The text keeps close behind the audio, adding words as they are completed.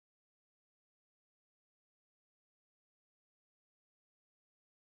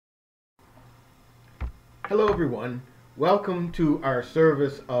Hello everyone, welcome to our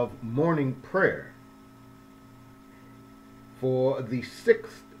service of morning prayer for the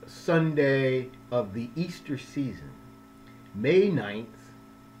 6th Sunday of the Easter season, May 9th,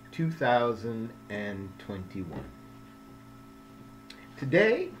 2021.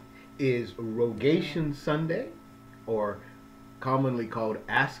 Today is Rogation Sunday, or commonly called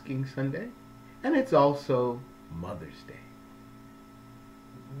Asking Sunday, and it's also Mother's Day.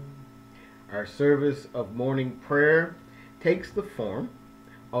 Our service of morning prayer takes the form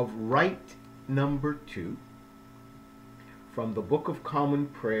of Rite number 2 from the Book of Common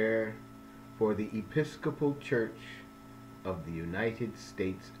Prayer for the Episcopal Church of the United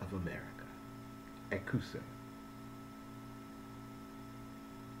States of America, ECUSA.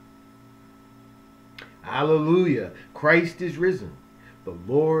 Alleluia! Christ is risen. The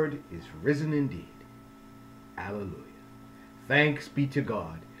Lord is risen indeed. Alleluia. Thanks be to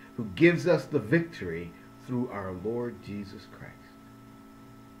God, who gives us the victory through our Lord Jesus Christ.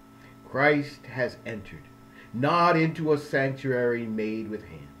 Christ has entered, not into a sanctuary made with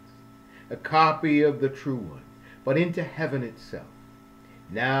hands, a copy of the true one, but into heaven itself,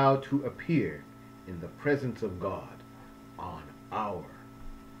 now to appear in the presence of God on our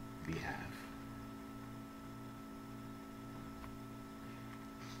behalf.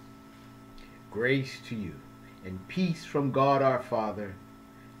 Grace to you, and peace from God our Father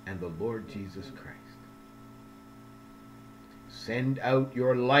and the Lord Jesus Christ. Send out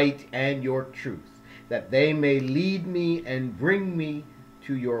your light and your truth, that they may lead me and bring me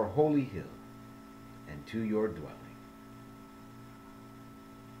to your holy hill and to your dwelling.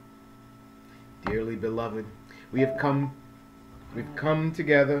 Dearly beloved, we've come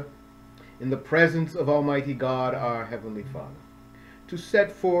together in the presence of Almighty God, our Heavenly Father, to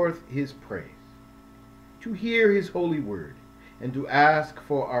set forth His praise, to hear His holy word, and to ask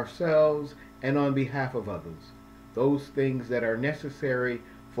for ourselves and on behalf of others those things that are necessary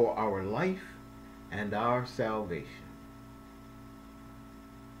for our life and our salvation.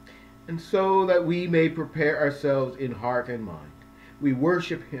 And so that we may prepare ourselves in heart and mind, we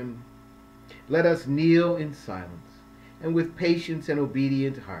worship Him. Let us kneel in silence, and with patience and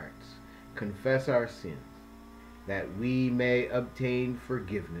obedient hearts confess our sins, that we may obtain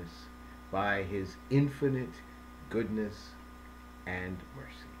forgiveness by His infinite goodness and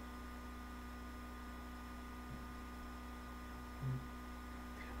mercy.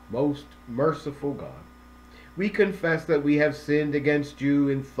 Most merciful God, we confess that we have sinned against you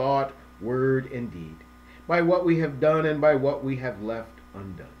in thought, word, and deed, by what we have done and by what we have left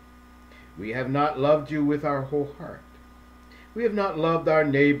undone. We have not loved you with our whole heart. We have not loved our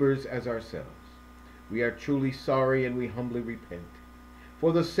neighbors as ourselves. We are truly sorry, and we humbly repent.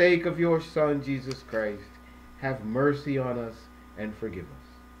 For the sake of your Son, Jesus Christ, have mercy on us and forgive us,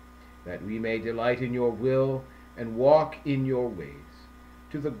 that we may delight in your will and walk in your ways,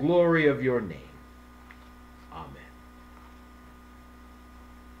 to the glory of your name. Amen.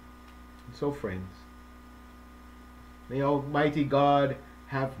 And so, friends, may Almighty God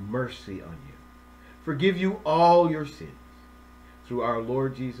have mercy on you, forgive you all your sins, through our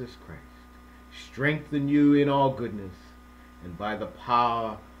Lord Jesus Christ, strengthen you in all goodness, and by the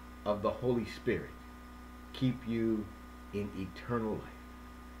power of the Holy Spirit, keep you in eternal life.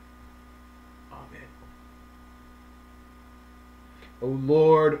 Amen. O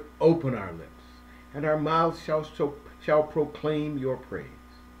Lord, open our lips, and our mouths shall proclaim your praise.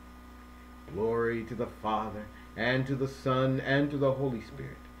 Glory to the Father, and to the Son, and to the Holy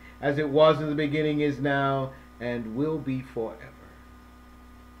Spirit, as it was in the beginning, is now, and will be forever.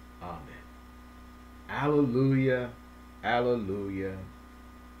 Amen. Alleluia, alleluia,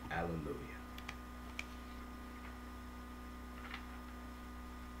 alleluia.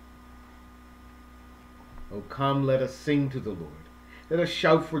 O come, let us sing to the Lord. Let us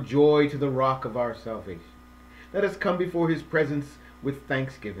shout for joy to the rock of our salvation. Let us come before His presence with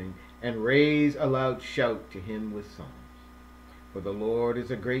thanksgiving, and raise a loud shout to Him with psalms. For the Lord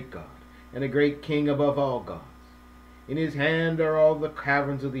is a great God, and a great King above all gods. In His hand are all the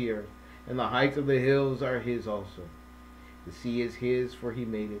caverns of the earth, and the heights of the hills are His also. The sea is His, for He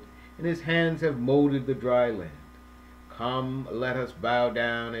made it, and His hands have molded the dry land. Come, let us bow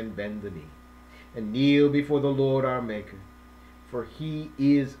down and bend the knee, and kneel before the Lord our Maker, for He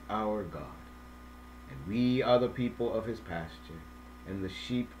is our God, and we are the people of His pasture, and the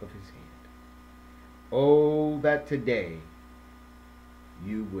sheep of His hand. Oh, that today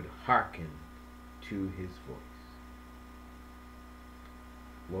you would hearken to His voice.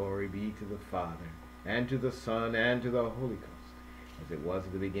 Glory be to the Father, and to the Son, and to the Holy Ghost, as it was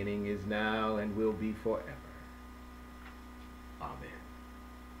in the beginning, is now, and will be forever. Amen.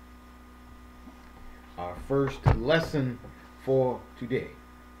 Our first lesson for today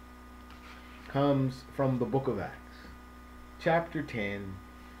comes from the book of Acts, chapter 10,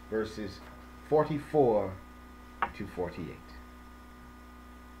 verses 44 to 48.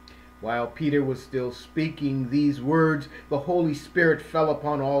 While Peter was still speaking these words, the Holy Spirit fell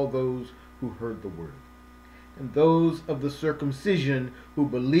upon all those who heard the word. And those of the circumcision who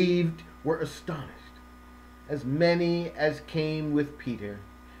believed were astonished, as many as came with Peter,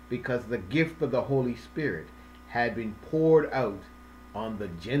 because the gift of the Holy Spirit had been poured out on the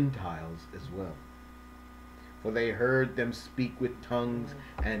Gentiles as well. For they heard them speak with tongues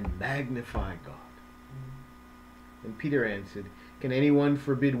and magnify God. And Peter answered, "Can anyone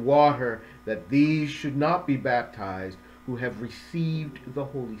forbid water that these should not be baptized who have received the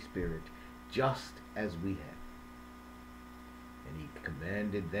Holy Spirit, just as we have?" And he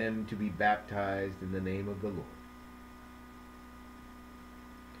commanded them to be baptized in the name of the Lord.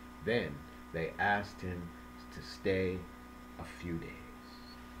 Then they asked him to stay a few days.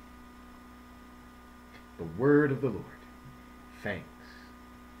 The word of the Lord. Thanks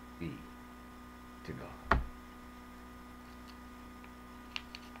be to God.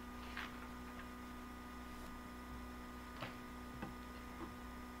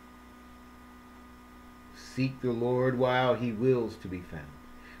 Seek the Lord while he wills to be found.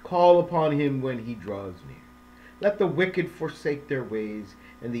 Call upon him when he draws near. Let the wicked forsake their ways,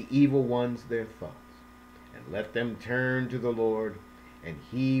 and the evil ones their thoughts. And let them turn to the Lord, and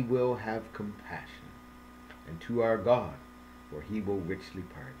he will have compassion, and to our God, for he will richly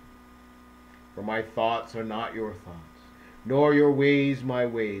pardon. For my thoughts are not your thoughts, nor your ways my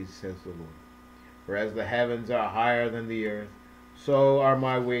ways, says the Lord. For as the heavens are higher than the earth, so are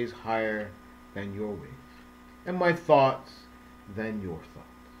my ways higher than your ways, and my thoughts than your thoughts.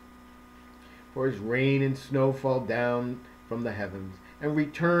 For as rain and snow fall down from the heavens, and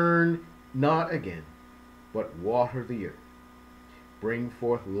return not again, but water the earth, bring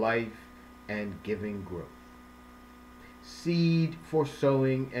forth life and giving growth, seed for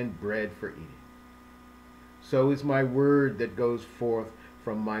sowing and bread for eating, so is my word that goes forth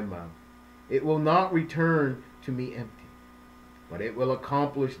from my mouth. It will not return to me empty, but it will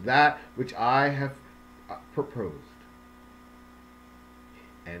accomplish that which I have proposed,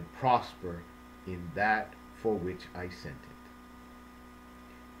 and prosper in that for which I sent it.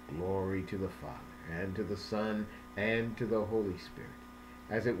 Glory to the Father, and to the Son, and to the Holy Spirit,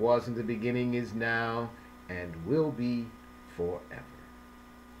 as it was in the beginning, is now, and will be forever.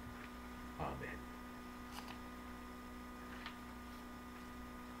 Amen.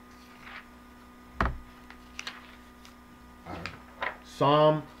 Our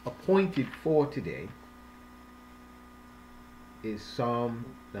psalm appointed for today is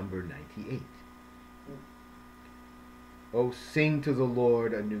Psalm number 98. Oh, sing to the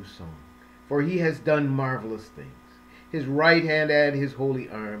Lord a new song, for he has done marvelous things. His right hand and his holy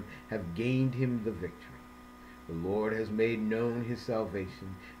arm have gained him the victory. The Lord has made known his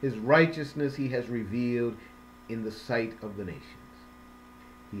salvation. His righteousness he has revealed in the sight of the nations.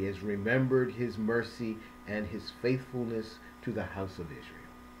 He has remembered his mercy and his faithfulness to the house of Israel.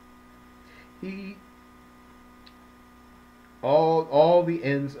 All the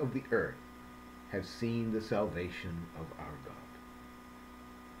ends of the earth have seen the salvation of our God.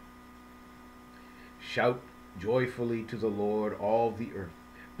 Shout joyfully to the Lord, all the earth.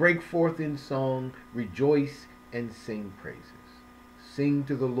 Break forth in song, rejoice and sing praises. Sing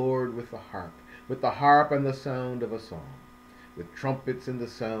to the Lord with the harp and the sound of a song, with trumpets and the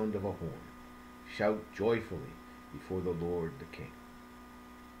sound of a horn. Shout joyfully before the Lord the King.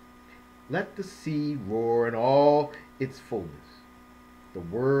 Let the sea roar in all its fullness, the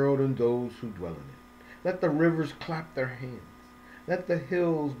world and those who dwell in it. Let the rivers clap their hands. Let the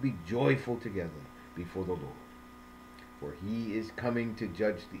hills be joyful together before the Lord. For he is coming to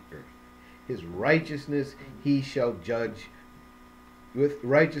judge the earth. His righteousness he shall judge. With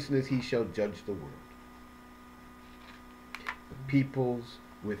righteousness he shall judge the world. The peoples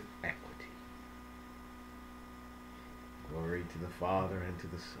with equity. Glory to the Father, and to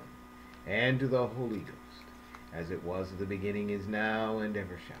the Son, and to the Holy Ghost, as it was at the beginning, is now, and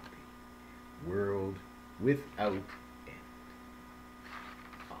ever shall be, world without end.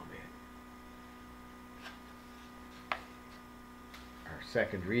 Amen. Our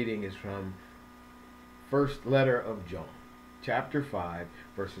second reading is from first letter of John, chapter 5,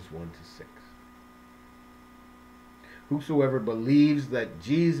 verses 1 to 6. Whosoever believes that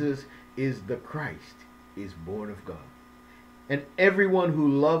Jesus is the Christ is born of God. And everyone who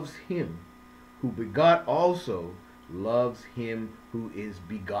loves him who begot also loves him who is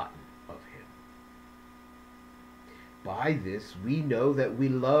begotten of him. By this we know that we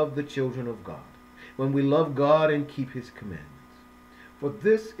love the children of God, when we love God and keep his commandments. For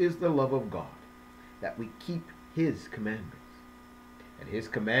this is the love of God, that we keep his commandments. And his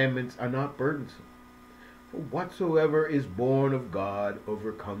commandments are not burdensome. For whatsoever is born of God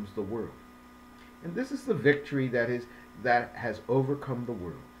overcomes the world. And this is the victory that has overcome the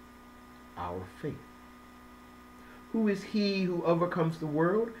world, our faith. Who is he who overcomes the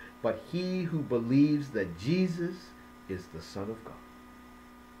world but he who believes that Jesus is the Son of God?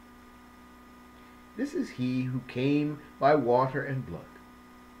 This is he who came by water and blood,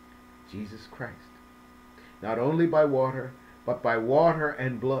 Jesus Christ. Not only by water, but by water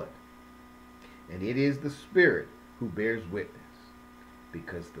and blood. And it is the Spirit who bears witness,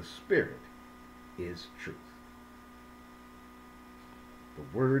 because the Spirit is truth.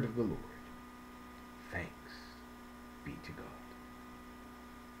 The word of the Lord. Thanks be to God.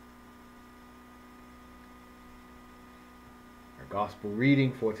 Our gospel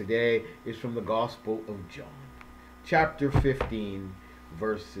reading for today is from the Gospel of John, chapter 15,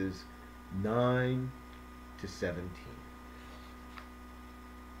 verses 9 to 17.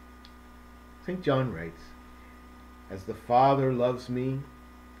 St. John writes, "As the Father loves me,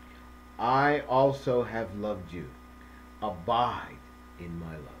 I also have loved you. Abide in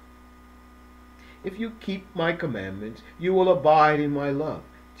my love. If you keep my commandments, you will abide in my love,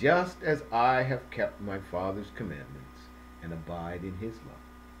 just as I have kept my Father's commandments and abide in his love.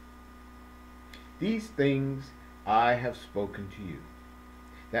 These things I have spoken to you,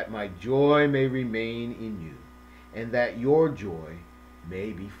 that my joy may remain in you, and that your joy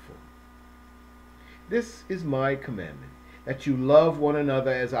may be full. This is my commandment, that you love one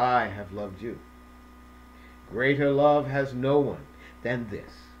another as I have loved you. Greater love has no one than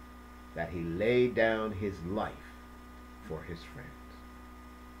this, that he laid down his life for his friends.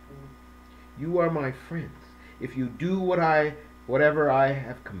 You are my friends if you do whatever I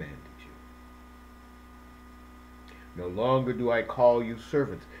have commanded you. No longer do I call you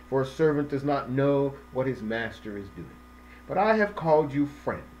servants, for a servant does not know what his master is doing. But I have called you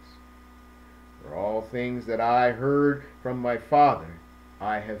friends. For all things that I heard from my Father,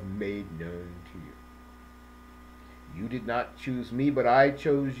 I have made known to you. You did not choose me, but I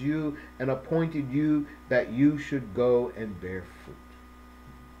chose you and appointed you that you should go and bear fruit,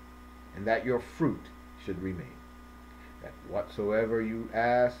 and that your fruit should remain, that whatsoever you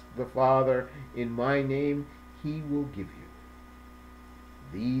ask the Father in my name, he will give you.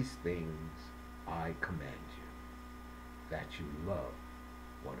 These things I command you, that you love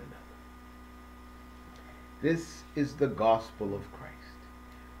one another." This is the gospel of Christ.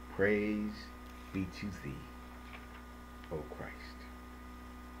 Praise be to thee, O Christ.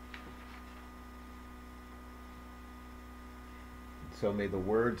 And so may the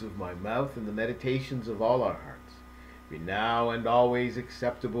words of my mouth and the meditations of all our hearts be now and always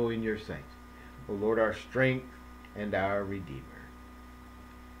acceptable in your sight, O Lord, our strength and our Redeemer.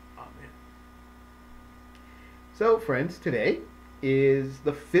 Amen. So, friends, today is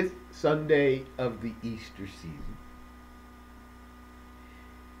the 5th Sunday of the Easter season.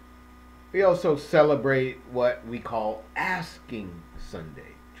 We also celebrate what we call Asking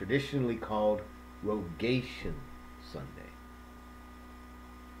Sunday, traditionally called Rogation Sunday.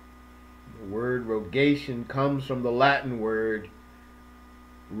 The word rogation comes from the Latin word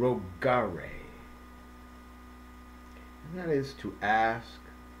rogare, and that is to ask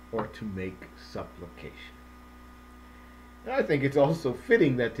or to make supplication. And I think it's also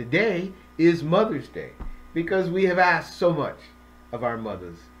fitting that today is Mother's Day, because we have asked so much of our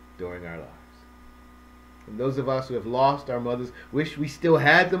mothers during our lives. And those of us who have lost our mothers wish we still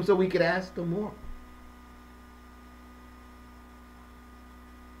had them so we could ask them more.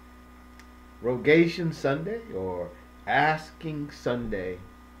 Rogation Sunday, or Asking Sunday,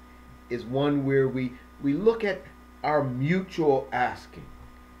 is one where we look at our mutual asking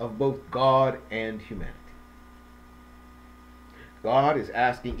of both God and humanity. God is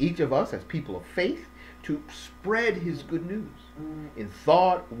asking each of us as people of faith to spread his good news in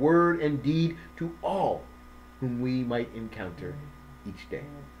thought, word, and deed to all whom we might encounter each day.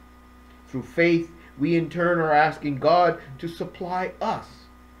 Through faith, we in turn are asking God to supply us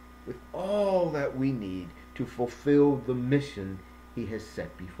with all that we need to fulfill the mission he has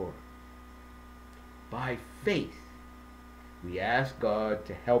set before us. By faith, we ask God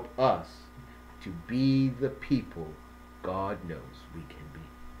to help us to be the people God knows we can be.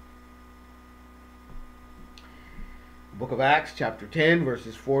 The book of Acts, chapter 10,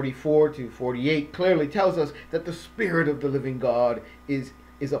 verses 44 to 48, clearly tells us that the Spirit of the living God is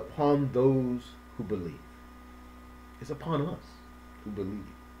upon those who believe. It's upon us who believe.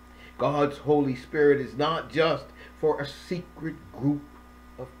 God's Holy Spirit is not just for a secret group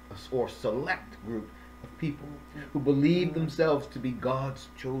of or select group of people who believe themselves to be God's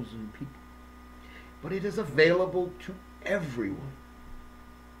chosen people. But it is available to everyone.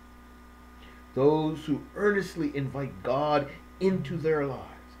 Those who earnestly invite God into their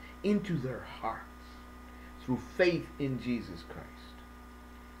lives, into their hearts, through faith in Jesus Christ,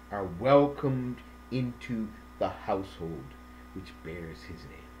 are welcomed into the household which bears his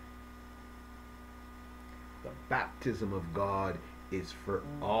name. The baptism of God is for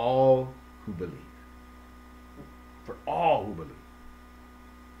all who believe. For all who believe.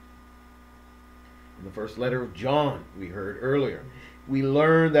 In the first letter of John, we heard earlier, we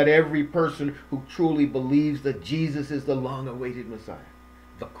learn that every person who truly believes that Jesus is the long-awaited Messiah,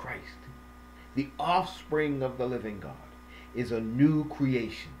 the Christ, the offspring of the living God, is a new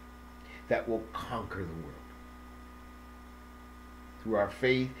creation that will conquer the world. Through our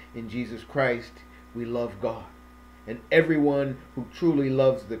faith in Jesus Christ, we love God. And everyone who truly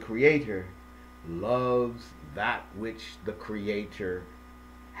loves the Creator loves that which the Creator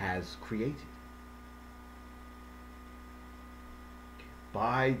has created.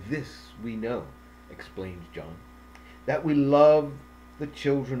 By this we know, explains John, that we love the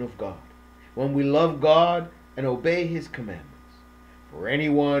children of God, when we love God and obey his commandments. For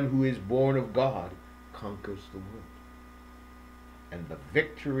anyone who is born of God conquers the world. And the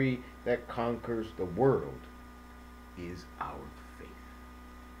victory that conquers the world is our faith.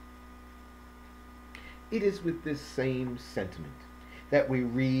 It is with this same sentiment that we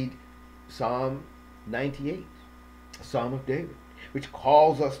read Psalm 98, a Psalm of David, which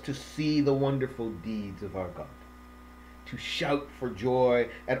calls us to see the wonderful deeds of our God, to shout for joy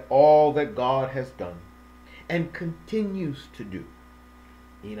at all that God has done and continues to do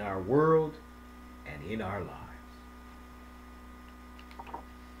in our world and in our lives.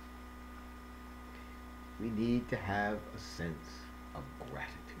 We need to have a sense of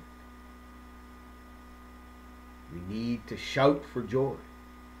gratitude. We need to shout for joy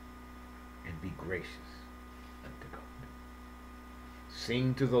and be gracious unto God.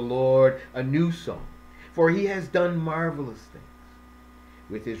 Sing to the Lord a new song, for he has done marvelous things.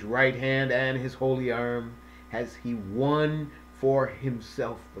 With his right hand and his holy arm has he won for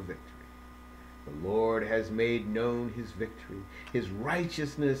himself the victory. The Lord has made known his victory. His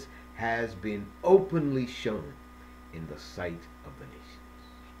righteousness has been openly shown in the sight of the nations.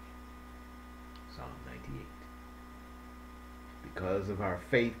 Psalm 98. Because of our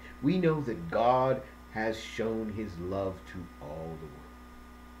faith, we know that God has shown his love to all the world.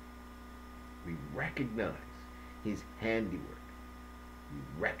 We recognize his handiwork.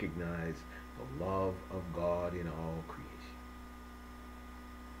 We recognize the love of God in all creation.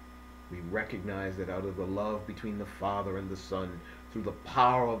 We recognize that out of the love between the Father and the Son, through the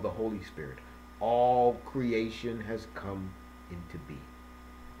power of the Holy Spirit, all creation has come into being.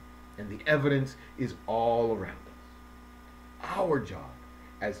 And the evidence is all around us. Our job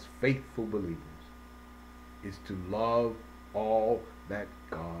as faithful believers is to love all that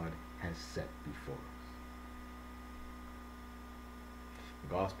God has set before us.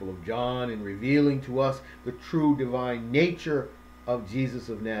 The Gospel of John, in revealing to us the true divine nature of Jesus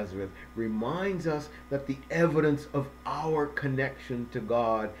of Nazareth, reminds us that the evidence of our connection to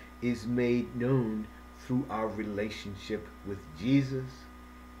God is made known through our relationship with Jesus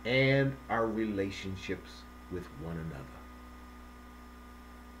and our relationships with one another.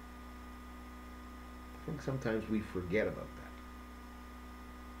 I think sometimes we forget about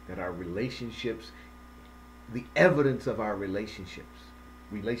that. That our relationships, the evidence of our relationship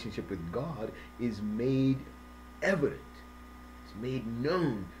with God is made evident. It's made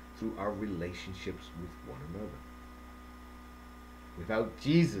known through our relationships with one another. Without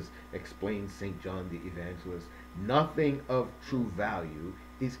Jesus, explains St. John the Evangelist, nothing of true value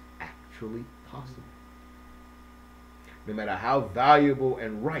is actually possible. No matter how valuable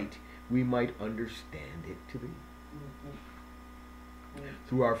and right we might understand it to be.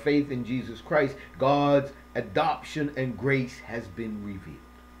 Through our faith in Jesus Christ, God's adoption and grace has been revealed.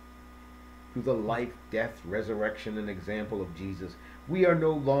 Through the life, death, resurrection, and example of Jesus, we are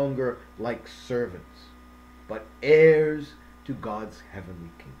no longer like servants, but heirs to God's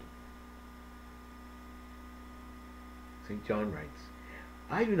heavenly kingdom. St. John writes,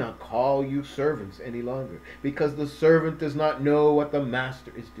 I do not call you servants any longer, because the servant does not know what the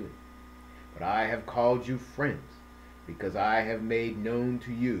master is doing. But I have called you friends, because I have made known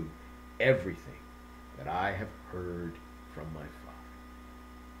to you everything that I have heard from my Father.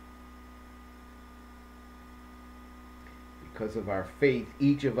 Because of our faith,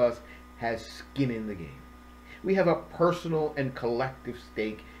 each of us has skin in the game. We have a personal and collective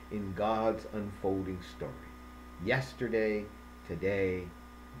stake in God's unfolding story. Yesterday, today,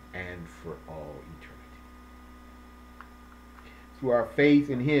 and for all eternity. Through our faith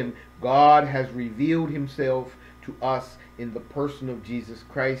in him, God has revealed himself to us in the person of Jesus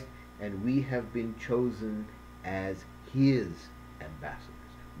Christ, and we have been chosen as his ambassadors.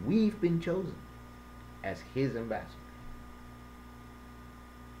 We've been chosen as his ambassadors.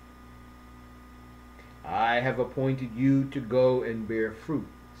 I have appointed you to go and bear fruit,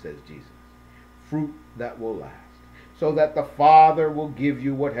 says Jesus, fruit that will last, so that the Father will give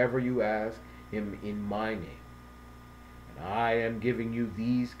you whatever you ask him in my name. And I am giving you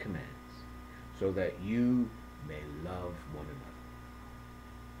these commands, so that you may love one another.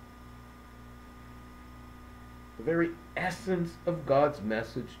 The very essence of God's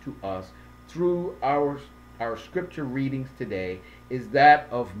message to us through our scripture readings today is that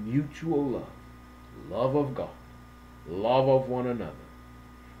of mutual love. Love of God, love of one another,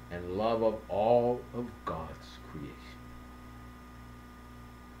 and love of all of God's creation.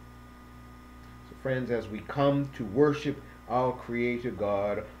 So friends, as we come to worship our Creator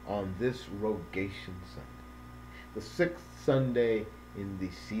God on this Rogation Sunday, the 6th Sunday in the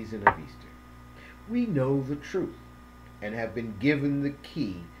season of Easter, we know the truth and have been given the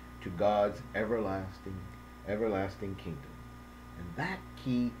key to God's everlasting kingdom. And that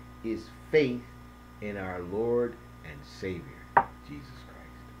key is faith in our Lord and Savior, Jesus Christ.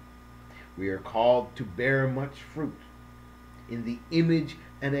 We are called to bear much fruit in the image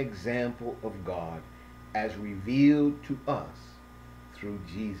and example of God as revealed to us through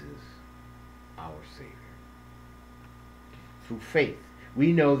Jesus, our Savior. Through faith,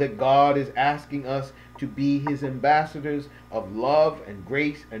 we know that God is asking us to be his ambassadors of love and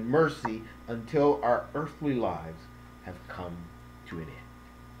grace and mercy until our earthly lives have come to an end.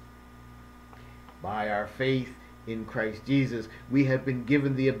 By our faith in Christ Jesus, we have been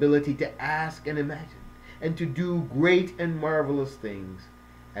given the ability to ask and imagine, and to do great and marvelous things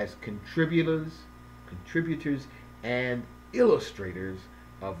as contributors and illustrators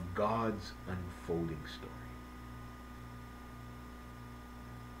of God's unfolding story.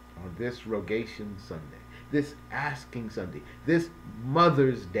 On this Rogation Sunday, this Asking Sunday, this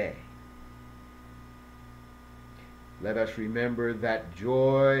Mother's Day, let us remember that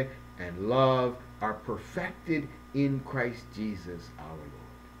joy and love are perfected in Christ Jesus our Lord.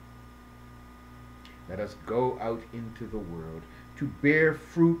 Let us go out into the world to bear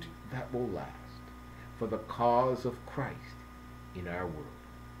fruit that will last for the cause of Christ in our world.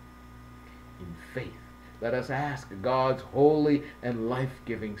 In faith, let us ask God's holy and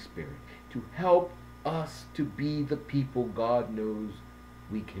life-giving Spirit to help us to be the people God knows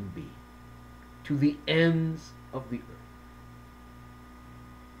we can be, to the ends of the earth.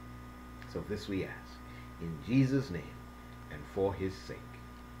 So this we ask, in Jesus' name and for his sake.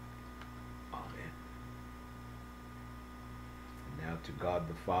 Amen. And now to God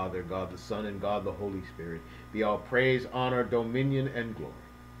the Father, God the Son, and God the Holy Spirit be all praise, honor, dominion, and glory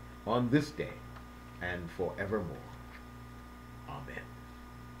on this day and forevermore. Amen.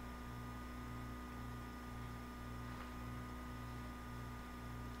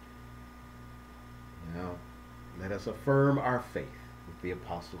 Now, let us affirm our faith with the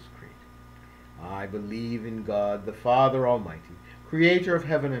Apostles' Creed. I believe in God, the Father Almighty, creator of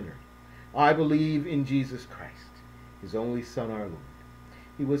heaven and earth. I believe in Jesus Christ, his only Son, our Lord.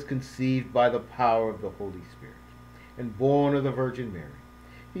 He was conceived by the power of the Holy Spirit and born of the Virgin Mary.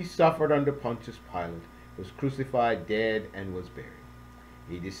 He suffered under Pontius Pilate, was crucified, dead, and was buried.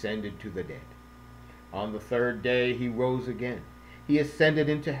 He descended to the dead. On the third day he rose again. He ascended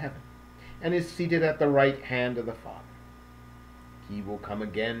into heaven and is seated at the right hand of the Father. He will come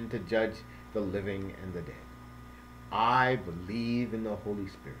again to judge the living and the dead. I believe in the Holy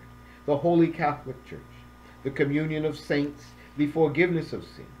Spirit, the Holy Catholic Church, the communion of saints, the forgiveness of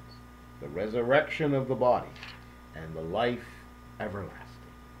sins, the resurrection of the body, and the life everlasting.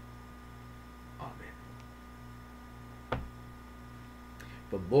 Amen.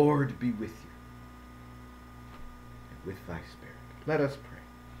 The Lord be with you, and with thy spirit. Let us pray.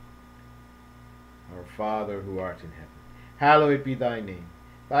 Our Father, who art in heaven, hallowed be thy name.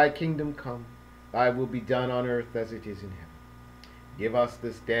 Thy kingdom come, thy will be done on earth as it is in heaven. Give us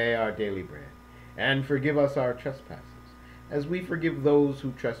this day our daily bread, and forgive us our trespasses, as we forgive those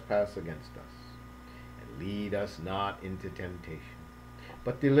who trespass against us. And lead us not into temptation,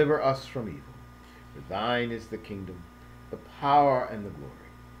 but deliver us from evil. For thine is the kingdom, the power, and the glory,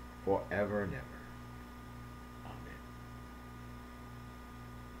 forever and ever. Amen.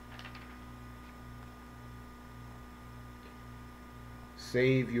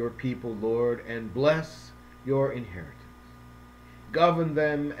 Save your people, Lord, and bless your inheritance. Govern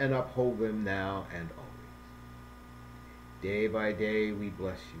them and uphold them now and always. Day by day we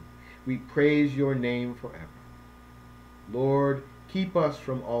bless you. We praise your name forever. Lord, keep us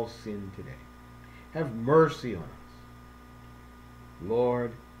from all sin today. Have mercy on us.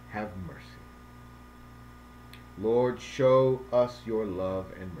 Lord, have mercy. Lord, show us your love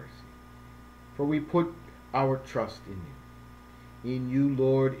and mercy. For we put our trust in you. In you,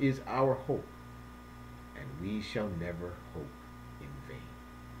 Lord, is our hope, and we shall never hope in vain.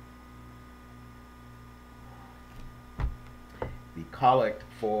 The collect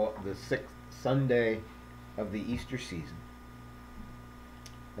for the 6th Sunday of the Easter season.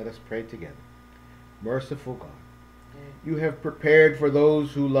 Let us pray together. Merciful God, you have prepared for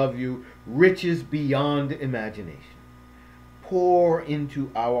those who love you riches beyond imagination. Pour into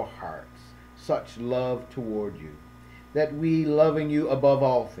our hearts such love toward you, that we, loving you above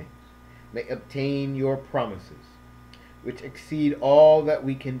all things, may obtain your promises, which exceed all that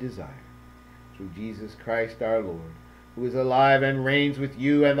we can desire. Through Jesus Christ our Lord, who is alive and reigns with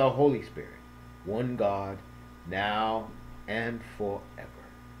you and the Holy Spirit, one God, now and forever.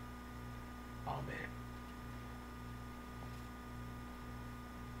 Amen.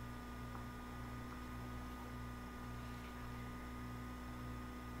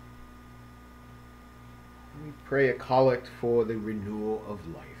 We pray a collect for the renewal of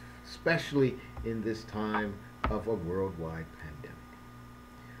life, especially in this time of a worldwide pandemic.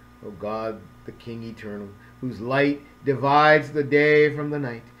 O God, the King eternal, whose light divides the day from the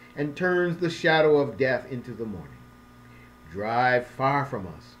night and turns the shadow of death into the morning, drive far from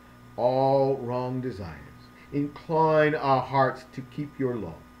us all wrong desires. Incline our hearts to keep your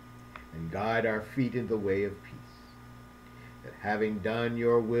law, and guide our feet in the way of peace, that having done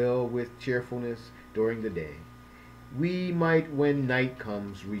your will with cheerfulness during the day, we might, when night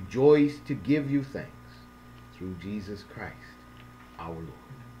comes, rejoice to give you thanks, through Jesus Christ our Lord.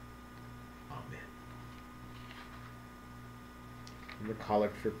 Amen. And the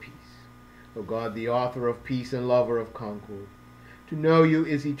collect for peace. O God, the author of peace and lover of concord, to know you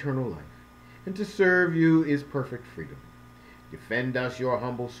is eternal life, and to serve you is perfect freedom. Defend us, your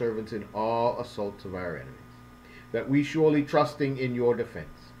humble servants, in all assaults of our enemies, that we, surely trusting in your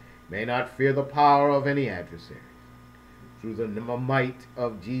defense, may not fear the power of any adversaries. Through the might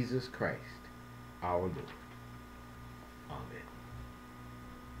of Jesus Christ, our Lord. Amen.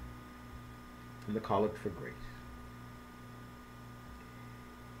 And the collect for grace.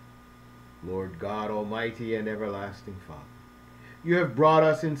 Lord God, almighty and everlasting Father, you have brought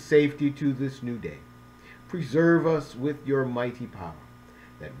us in safety to this new day. Preserve us with your mighty power,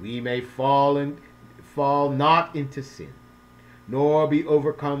 that we may fall not into sin, nor be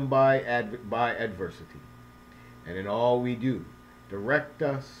overcome by adversity. And in all we do, direct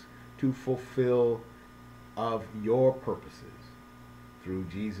us to fulfill of your purposes, through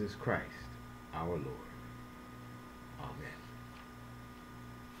Jesus Christ our Lord. Amen.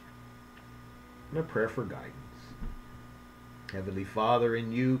 And a prayer for guidance. Heavenly Father,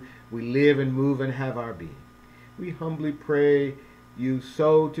 in you we live and move and have our being. We humbly pray you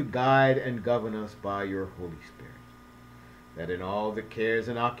so to guide and govern us by your Holy Spirit, that in all the cares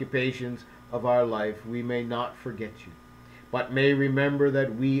and occupations of our life we may not forget you, but may remember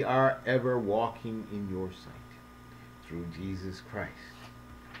that we are ever walking in your sight. Through Jesus Christ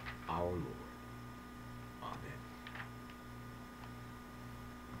our Lord. Amen.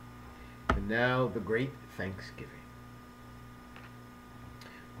 And now the great thanksgiving.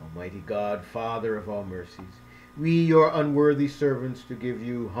 Almighty God, Father of all mercies, we, your unworthy servants, to give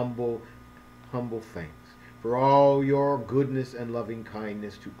you humble thanks for all your goodness and loving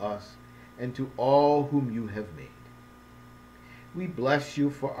kindness to us and to all whom you have made. We bless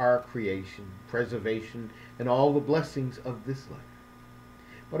you for our creation, preservation, and all the blessings of this life,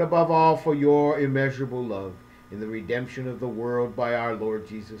 but above all for your immeasurable love in the redemption of the world by our Lord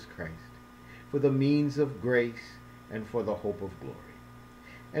Jesus Christ, for the means of grace and for the hope of glory.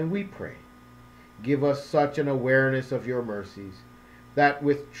 And we pray, give us such an awareness of your mercies, that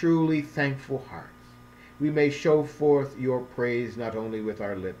with truly thankful hearts we may show forth your praise not only with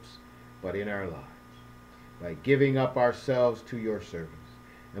our lips, but in our lives, by giving up ourselves to your service,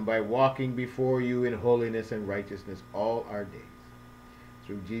 and by walking before you in holiness and righteousness all our days.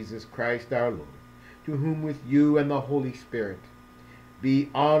 Through Jesus Christ our Lord, to whom with you and the Holy Spirit be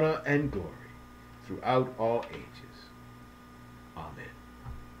honor and glory throughout all ages. Amen.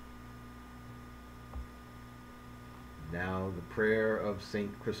 Now the prayer of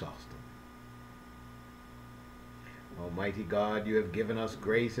St. Chrysostom. Almighty God, you have given us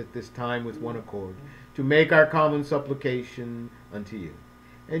grace at this time with one accord to make our common supplication unto you.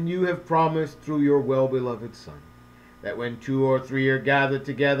 And you have promised through your well-beloved Son, that when 2 or 3 are gathered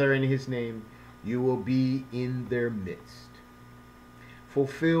together in his name, you will be in their midst.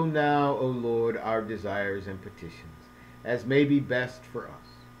 Fulfill now, O Lord, our desires and petitions, as may be best for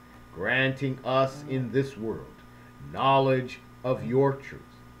us, granting us in this world knowledge of your truth,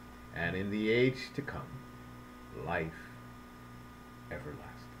 and in the age to come, life everlasting.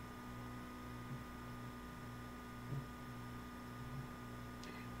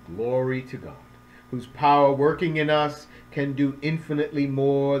 Glory to God, whose power working in us can do infinitely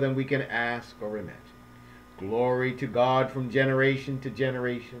more than we can ask or imagine. Glory to God from generation to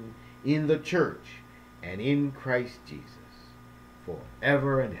generation in the church and in Christ Jesus,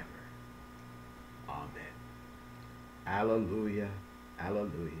 forever and ever. Amen. Alleluia,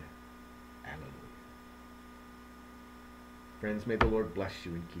 alleluia, alleluia. Friends, may the Lord bless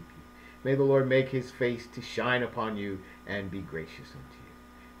you and keep you. May the Lord make his face to shine upon you and be gracious unto you.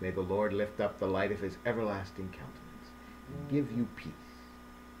 May the Lord lift up the light of his everlasting countenance and give you peace.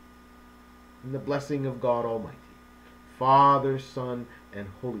 And the blessing of God Almighty, Father, Son, and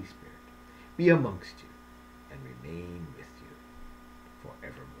Holy Spirit, be amongst you and remain with you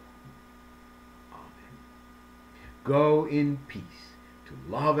forevermore. Amen. Go in peace to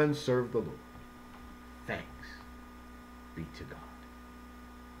love and serve the Lord. Thanks be to God.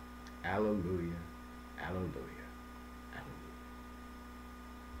 Alleluia, alleluia.